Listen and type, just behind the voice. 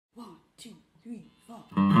3, 4.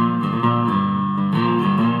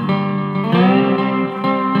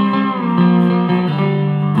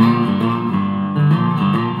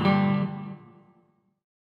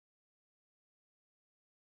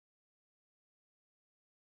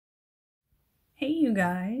 Hey you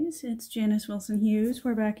guys, it's Janis Wilson Hughes.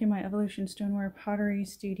 We're back in my Evolution Stoneware Pottery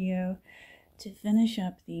studio to finish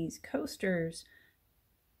up these coasters.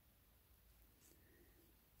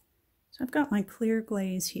 So I've got my clear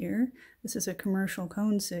glaze here. This is a commercial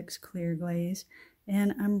cone 6 clear glaze,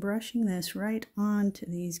 and I'm brushing this right onto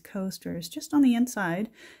these coasters, just on the inside.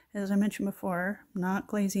 As I mentioned before, I'm not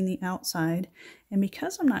glazing the outside, and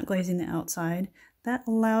because I'm not glazing the outside, that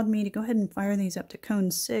allowed me to go ahead and fire these up to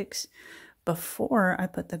cone 6 before I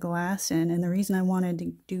put the glass in. And the reason I wanted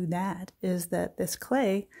to do that is that this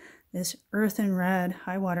clay, this earthen red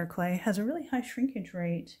high water clay, has a really high shrinkage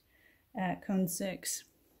rate at cone 6.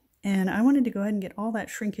 And I wanted to go ahead and get all that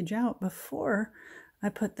shrinkage out before I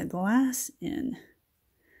put the glass in,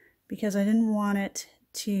 because I didn't want it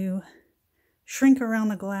to shrink around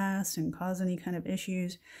the glass and cause any kind of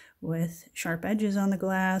issues with sharp edges on the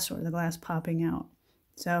glass or the glass popping out.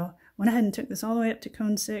 So went ahead and took this all the way up to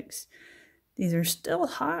cone 6. These are still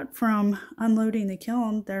hot from unloading the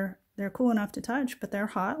kiln. They're cool enough to touch, but they're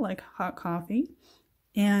hot like hot coffee.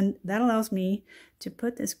 And that allows me to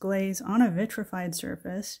put this glaze on a vitrified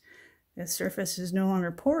surface. This surface is no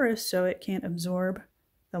longer porous, so it can't absorb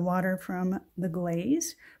the water from the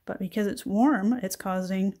glaze. But because it's warm, it's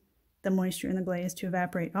causing the moisture in the glaze to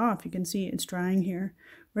evaporate off. You can see it's drying here.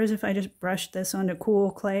 Whereas if I just brushed this onto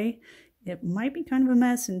cool clay, it might be kind of a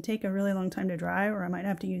mess and take a really long time to dry, or I might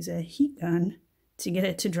have to use a heat gun to get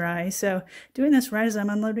it to dry. So doing this right as I'm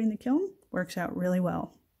unloading the kiln works out really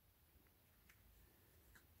well.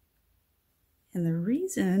 And the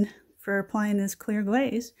reason for applying this clear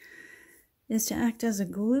glaze is to act as a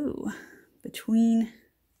glue between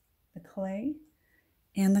the clay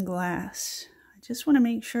and the glass. I just want to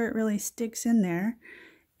make sure it really sticks in there,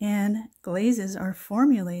 and glazes are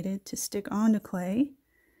formulated to stick onto clay,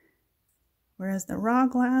 whereas the raw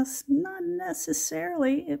glass, not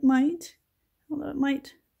necessarily. It might, although it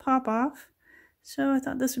might pop off. So I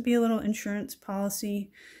thought this would be a little insurance policy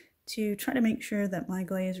to try to make sure that my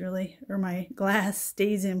glaze really, or my glass,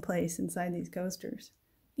 stays in place inside these coasters.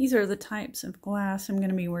 These are the types of glass I'm going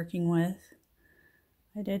to be working with.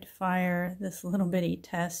 I did fire this little bitty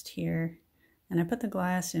test here, and I put the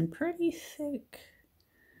glass in pretty thick,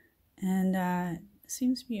 and it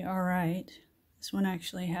seems to be all right. This one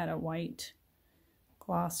actually had a white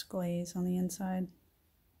gloss glaze on the inside.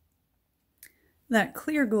 That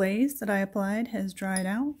clear glaze that I applied has dried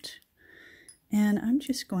out, and I'm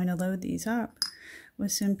just going to load these up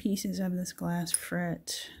with some pieces of this glass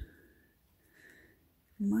frit.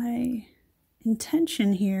 My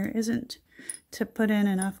intention here isn't to put in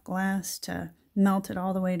enough glass to melt it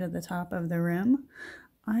all the way to the top of the rim.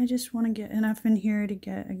 I just want to get enough in here to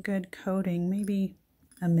get a good coating, maybe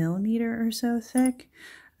a millimeter or so thick.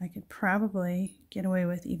 I could probably get away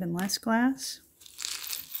with even less glass.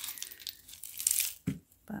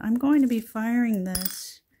 But I'm going to be firing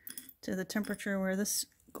this to the temperature where this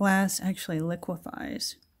glass actually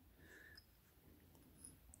liquefies.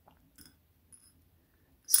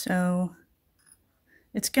 So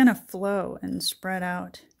it's going to flow and spread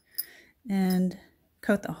out and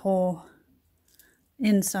coat the whole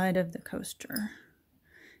inside of the coaster.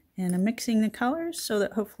 And I'm mixing the colors so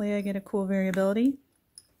that hopefully I get a cool variability.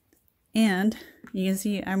 And you can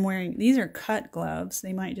see I'm wearing, these are cut gloves.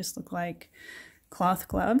 They might just look like cloth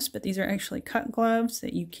gloves, but these are actually cut gloves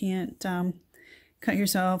that you can't cut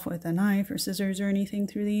yourself with a knife or scissors or anything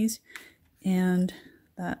through these. And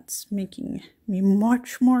that's making me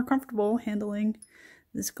much more comfortable handling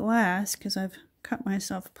this glass, because I've cut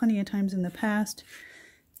myself plenty of times in the past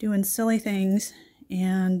doing silly things,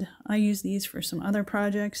 and I use these for some other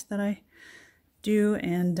projects that I do,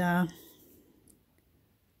 and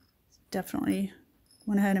definitely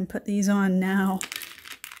went ahead and put these on now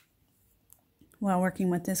while working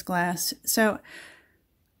with this glass. So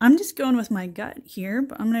I'm just going with my gut here,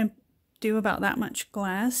 but I'm going to do about that much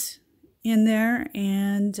glass in there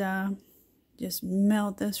and just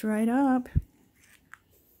melt this right up.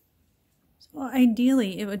 So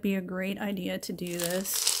ideally, it would be a great idea to do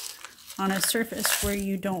this on a surface where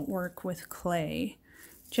you don't work with clay,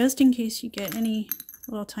 just in case you get any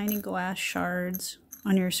little tiny glass shards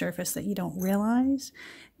on your surface that you don't realize,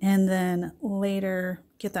 and then later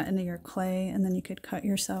get that into your clay, and then you could cut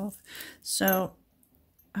yourself. So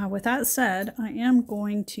with that said, I am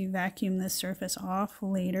going to vacuum this surface off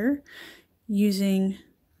later using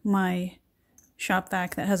my shop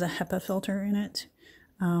vac that has a HEPA filter in it.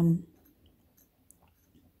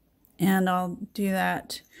 And I'll do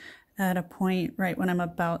that at a point right when I'm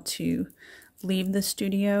about to leave the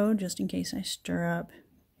studio, just in case I stir up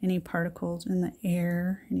any particles in the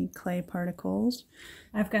air, any clay particles.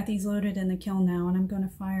 I've got these loaded in the kiln now, and I'm going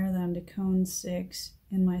to fire them to cone 6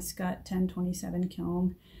 in my Scott 1027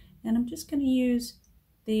 kiln. And I'm just going to use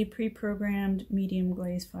the pre-programmed medium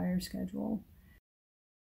glaze fire schedule.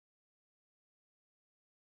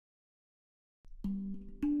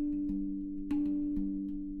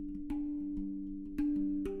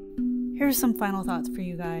 Here's some final thoughts for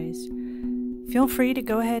you guys. Feel free to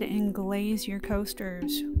go ahead and glaze your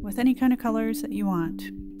coasters with any kind of colors that you want.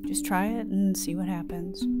 Just try it and see what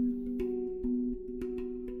happens.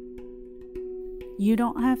 You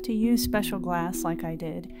don't have to use special glass like I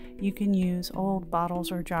did. You can use old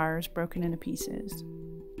bottles or jars broken into pieces.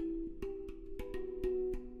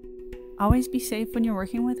 Always be safe when you're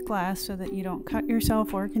working with glass so that you don't cut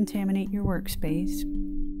yourself or contaminate your workspace.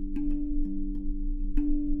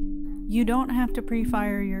 You don't have to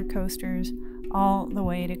pre-fire your coasters all the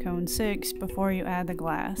way to cone 6 before you add the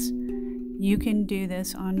glass. You can do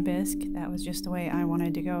this on bisque. That was just the way I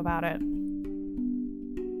wanted to go about it.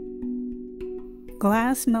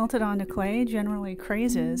 Glass melted onto clay generally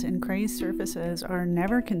crazes, and crazed surfaces are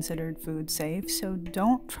never considered food safe, so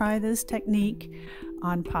don't try this technique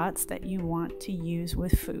on pots that you want to use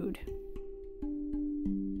with food.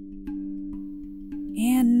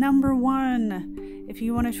 And number 1, if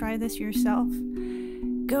you want to try this yourself,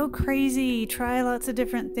 go crazy, try lots of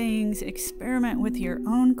different things, experiment with your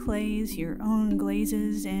own clays, your own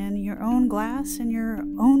glazes, and your own glass and your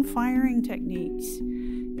own firing techniques.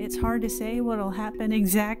 It's hard to say what'll happen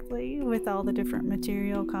exactly with all the different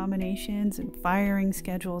material combinations and firing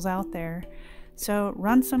schedules out there. So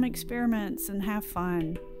run some experiments and have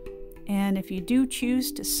fun. And if you do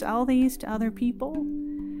choose to sell these to other people,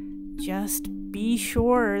 just be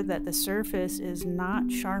sure that the surface is not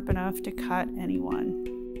sharp enough to cut anyone.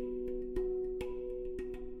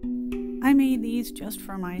 I made these just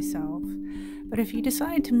for myself, but if you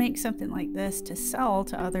decide to make something like this to sell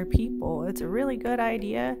to other people, it's a really good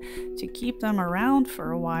idea to keep them around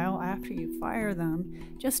for a while after you fire them,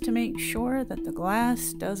 just to make sure that the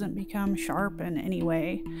glass doesn't become sharp in any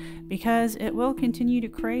way, because it will continue to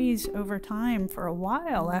craze over time for a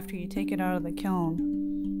while after you take it out of the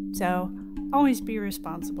kiln. So always be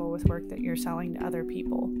responsible with work that you're selling to other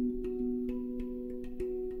people.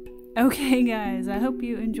 Okay guys, I hope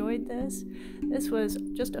you enjoyed this. This was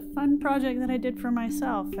just a fun project that I did for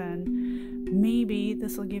myself, and maybe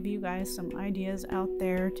this will give you guys some ideas out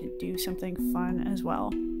there to do something fun as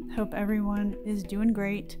well. Hope everyone is doing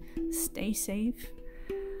great. Stay safe.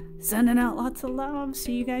 Sending out lots of love.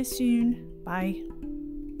 See you guys soon. Bye.